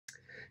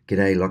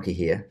G'day, Lockie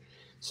here.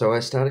 So I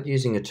started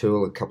using a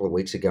tool a couple of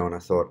weeks ago and I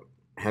thought,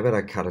 how about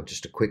I cut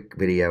just a quick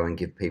video and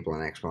give people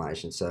an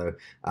explanation. So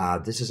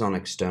this is on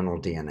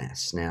external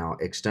DNS. Now,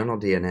 external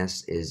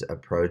DNS is a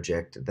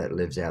project that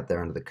lives out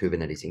there under the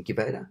Kubernetes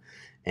incubator.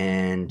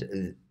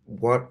 And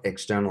what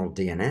external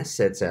DNS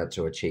sets out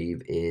to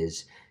achieve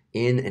is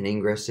in an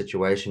ingress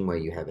situation where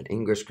you have an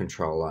ingress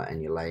controller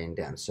and you're laying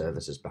down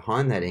services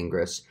behind that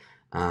ingress,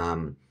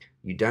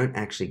 you don't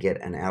actually get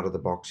an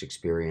out-of-the-box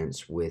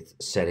experience with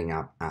setting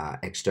up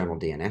external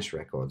DNS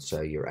records,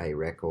 so your A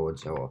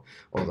records or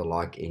the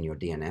like in your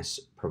DNS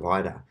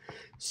provider.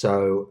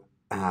 So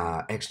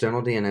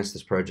external DNS,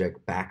 this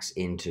project backs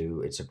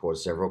into, it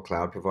supports several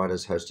cloud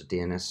providers hosted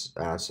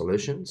DNS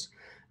solutions,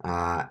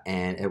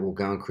 and it will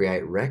go and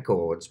create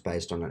records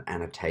based on an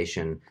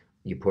annotation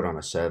you put on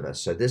a service.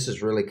 So this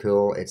is really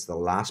cool. It's the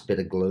last bit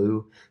of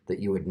glue that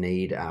you would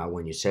need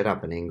when you set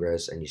up an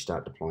ingress and you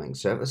start deploying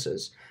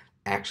services,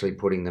 actually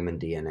putting them in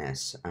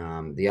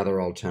DNS. The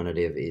other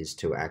alternative is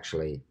to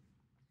actually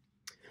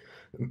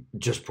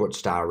just put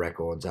star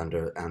records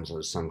under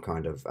some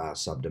kind of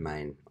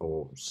subdomain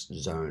or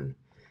zone.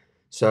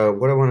 So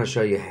what I want to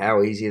show you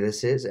how easy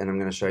this is, and I'm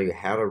going to show you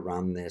how to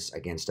run this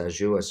against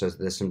Azure. So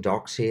there's some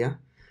docs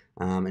here,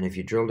 and if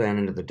you drill down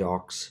into the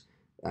docs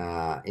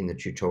in the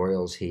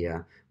tutorials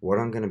here, what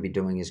I'm going to be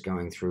doing is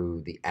going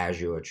through the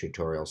Azure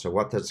tutorial. So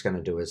what that's going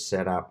to do is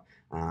set up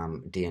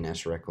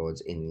DNS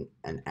records in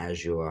an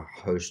Azure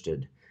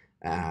hosted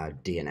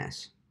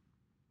DNS.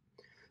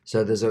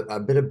 So there's a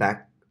bit of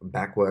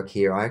back work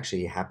here. I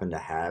actually happen to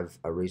have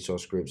a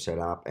resource group set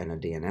up and a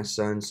DNS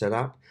zone set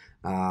up.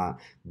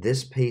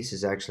 This piece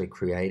is actually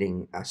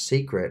creating a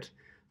secret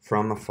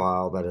from a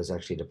file that is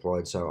actually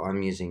deployed. So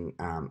I'm using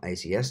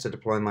ACS to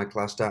deploy my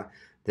cluster.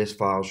 This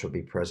file should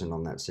be present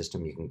on that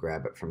system. You can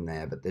grab it from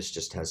there, but this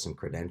just has some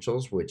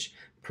credentials, which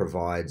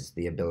provides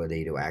the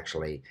ability to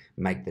actually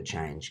make the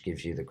change,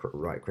 gives you the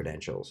right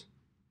credentials.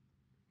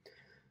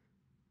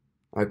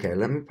 Okay,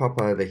 let me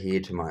pop over here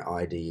to my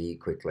IDE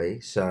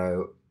quickly.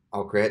 So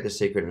I'll create the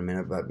secret in a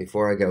minute, but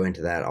before I go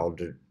into that, I'll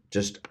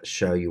just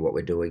show you what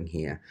we're doing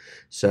here.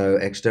 So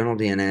external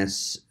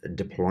DNS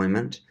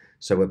deployment.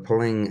 So we're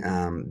pulling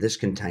this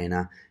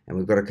container, and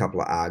we've got a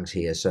couple of args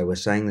here. So we're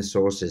saying the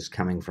source is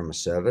coming from a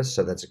service,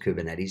 so that's a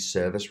Kubernetes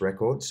service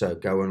record. So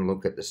go and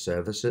look at the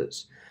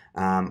services.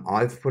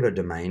 I've put a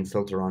domain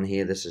filter on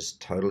here. This is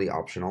totally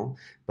optional,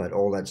 but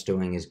all that's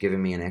doing is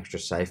giving me an extra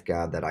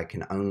safeguard that I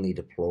can only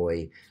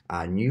deploy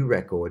new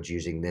records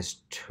using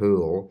this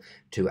tool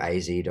to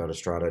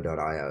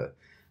az.astrato.io.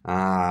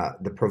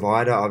 The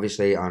provider,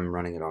 obviously I'm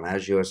running it on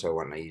Azure, so I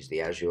want to use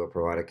the Azure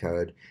provider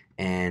code,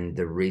 and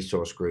the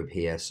resource group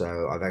here,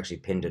 so I've actually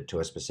pinned it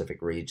to a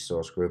specific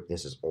resource group.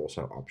 This is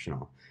also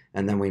optional,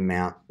 and then we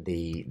mount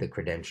the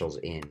credentials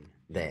in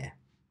there.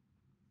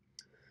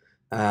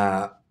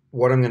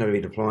 What I'm going to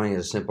be deploying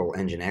is a simple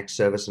Nginx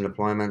service and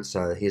deployment.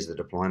 So here's the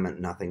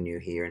deployment, nothing new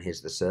here, and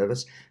here's the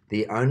service.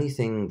 The only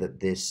thing that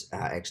this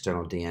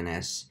external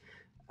DNS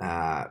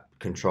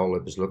control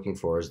loop is looking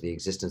for is the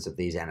existence of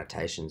these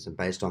annotations, and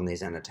based on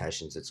these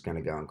annotations it's going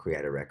to go and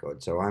create a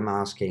record. So I'm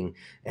asking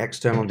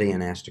external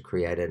DNS to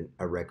create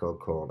a record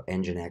called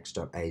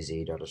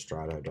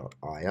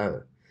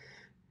nginx.az.astrato.io.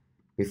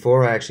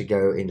 Before I actually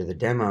go into the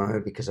demo,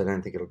 because I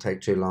don't think it'll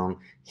take too long,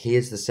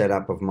 here's the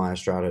setup of my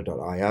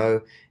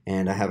astrato.io,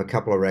 and I have a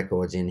couple of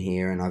records in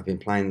here, and I've been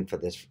playing for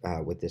this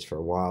with this for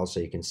a while,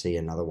 so you can see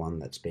another one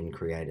that's been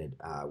created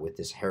with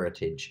this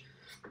heritage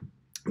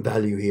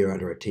value here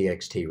under a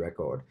TXT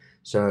record.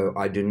 So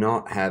I do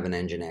not have an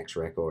Nginx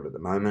record at the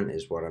moment,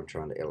 is what I'm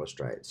trying to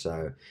illustrate.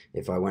 So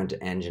if I went to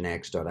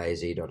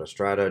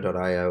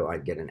nginx.az.astrato.io,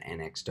 I'd get an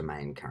NX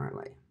domain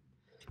currently.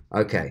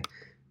 Okay,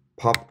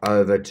 pop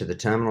over to the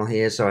terminal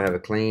here. So I have a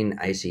clean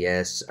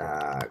ACS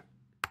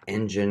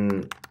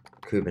engine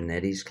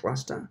Kubernetes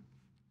cluster.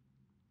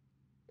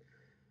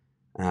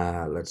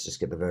 Let's just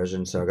get the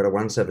version. So I've got a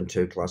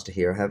 172 cluster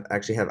here. I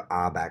actually have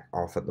RBAC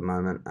off at the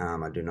moment.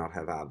 I do not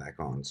have RBAC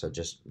on, so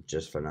just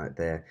for note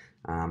there.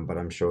 But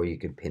I'm sure you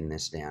could pin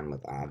this down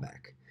with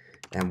RBAC.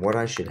 And what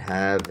I should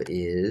have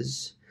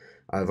is,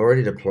 I've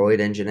already deployed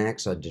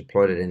Nginx. I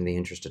deployed it in the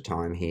interest of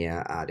time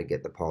here to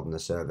get the pod and the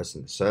service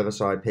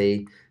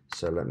IP.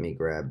 So let me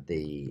grab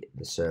the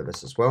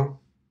service as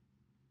well.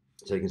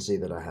 So you can see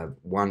that I have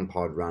one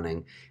pod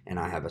running and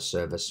I have a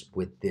service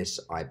with this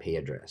IP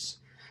address.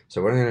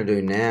 So what I'm going to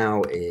do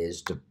now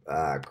is to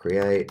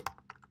create,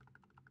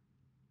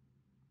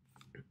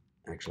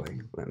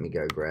 actually, let me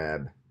go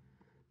grab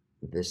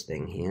this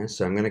thing here.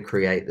 So I'm going to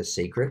create the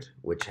secret,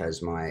 which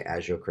has my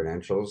Azure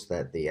credentials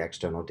that the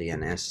external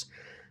DNS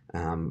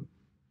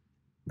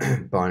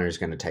binary is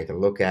going to take a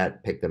look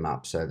at, pick them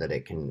up so that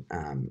it can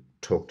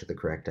talk to the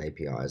correct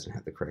APIs and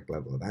have the correct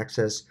level of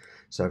access.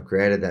 So I've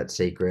created that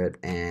secret,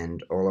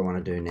 and all I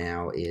want to do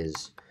now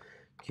is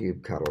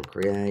kubectl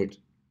create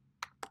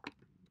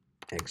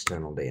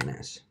external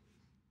DNS.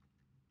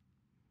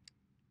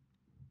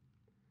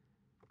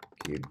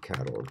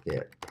 kubectl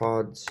get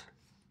pods.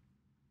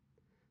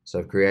 So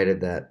I've created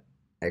that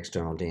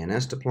external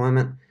DNS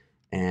deployment,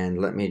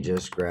 And let me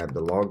just grab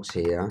the logs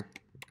here.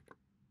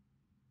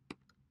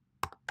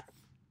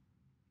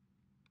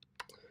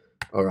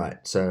 All right,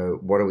 so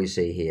what do we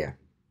see here?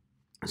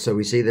 So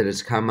we see that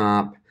it's come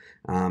up,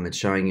 it's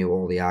showing you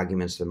all the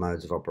arguments, the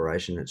modes of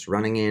operation it's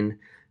running in,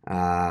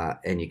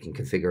 and you can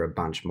configure a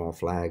bunch more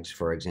flags.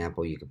 For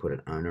example, you could put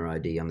an owner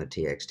ID on the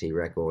TXT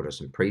record or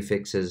some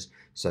prefixes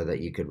so that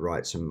you could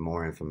write some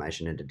more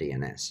information into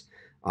DNS.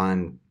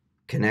 I'm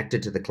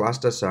connected to the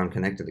cluster, so I'm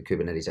connected to the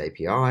Kubernetes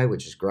API,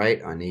 which is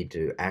great. I need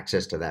to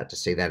access to that to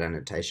see that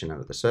annotation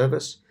under the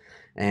service.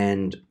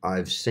 And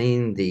I've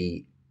seen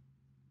the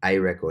A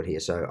record here.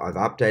 So I've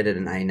updated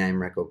an A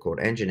name record called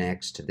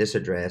Nginx to this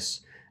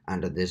address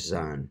under this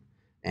zone.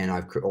 And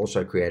I've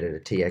also created a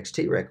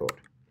TXT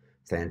record.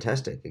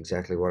 Fantastic,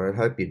 exactly what I'd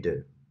hope you'd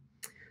do.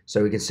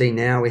 So we can see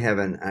now we have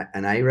an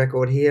A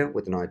record here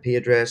with an IP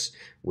address.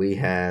 We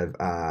have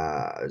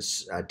a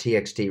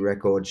TXT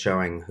record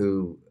showing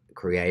who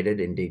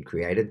indeed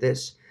created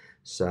this.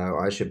 So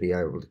I should be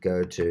able to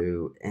go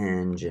to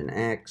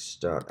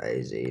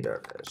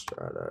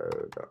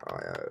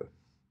nginx.az.estrado.io.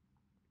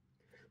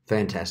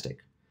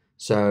 Fantastic.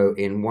 So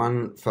in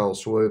one fell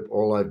swoop,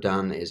 all I've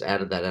done is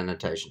added that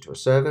annotation to a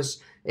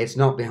service. It's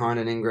not behind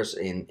an ingress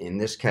in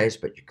this case,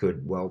 but you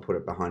could well put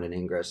it behind an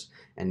ingress.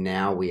 And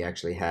now we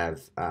actually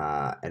have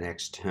an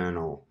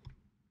external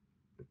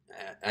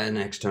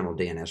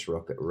DNS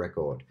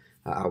record,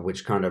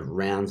 which kind of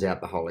rounds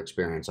out the whole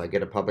experience. I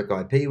get a public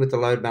IP with the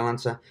load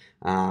balancer.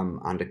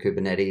 Under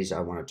Kubernetes, I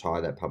want to tie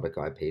that public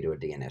IP to a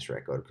DNS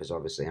record because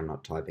obviously I'm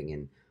not typing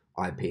in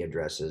IP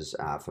addresses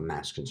for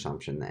mass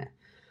consumption there.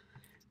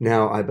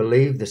 Now, I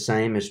believe the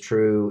same is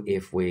true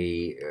if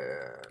we,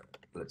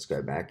 let's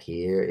go back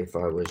here. If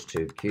I was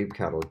to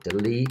kubectl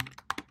delete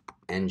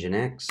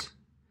Nginx,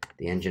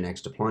 the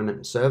Nginx deployment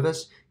and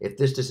service, if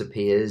this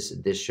disappears,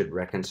 this should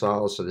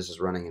reconcile. So this is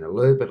running in a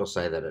loop. It'll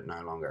say that it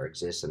no longer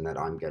exists and that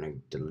I'm going to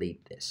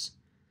delete this,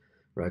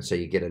 right? So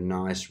you get a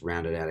nice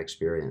rounded out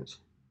experience.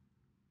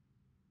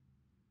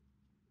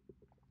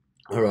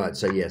 All right,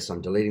 so yes,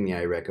 I'm deleting the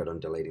A record, I'm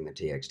deleting the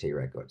TXT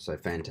record. So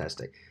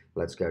fantastic.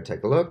 Let's go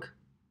take a look.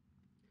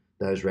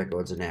 Those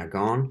records are now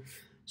gone.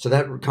 So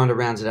that kind of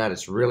rounds it out.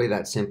 It's really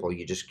that simple.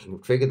 You just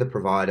configure the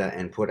provider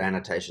and put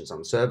annotations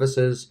on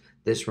services.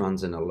 This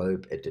runs in a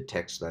loop. It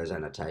detects those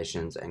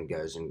annotations and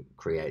goes and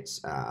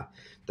creates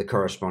the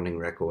corresponding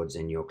records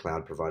in your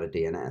cloud provider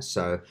DNS.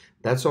 So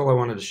that's all I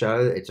wanted to show.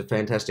 It's a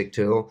fantastic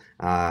tool.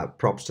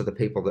 Props to the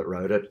people that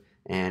wrote it.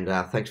 And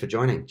thanks for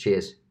joining.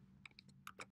 Cheers.